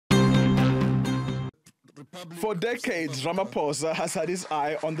For decades, Ramaphosa has had his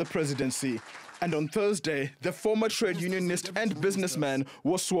eye on the presidency. And on Thursday, the former trade unionist and businessman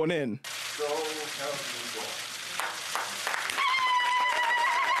was sworn in. So help me God.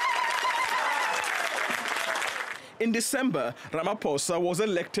 In December, Ramaphosa was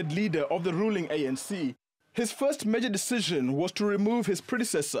elected leader of the ruling ANC. His first major decision was to remove his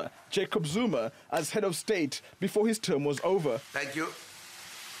predecessor, Jacob Zuma, as head of state before his term was over. Thank you.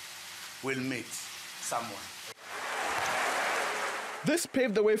 We'll meet someone. This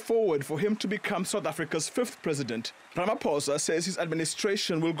paved the way forward for him to become South Africa's fifth president. Ramaphosa says his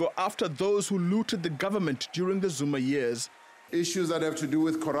administration will go after those who looted the government during the Zuma years. Issues that have to do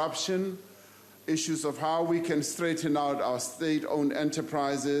with corruption, issues of how we can straighten out our state-owned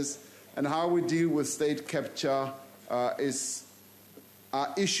enterprises, and how we deal with state capture are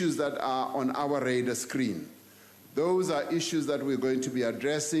issues that are on our radar screen. Those are issues that we're going to be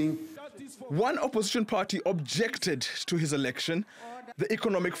addressing. One opposition party objected to his election. The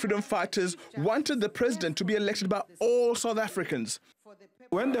Economic Freedom Fighters wanted the president to be elected by all South Africans.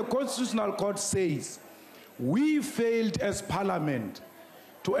 When the Constitutional Court says we failed as Parliament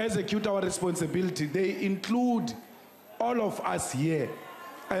to execute our responsibility, they include all of us here.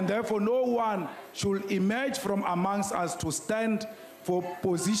 And therefore, no one should emerge from amongst us to stand for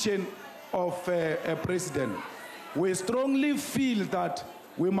position of a president. We strongly feel that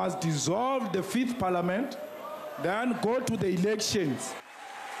we must dissolve the fifth Parliament, then go to the elections.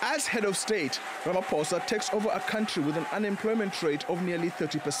 As head of state, Ramaphosa takes over a country with an unemployment rate of nearly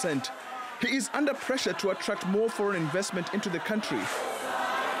 30%. He is under pressure to attract more foreign investment into the country,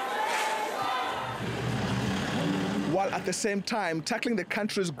 while at the same time tackling the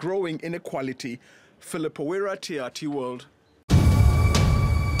country's growing inequality. Owira, TRT World.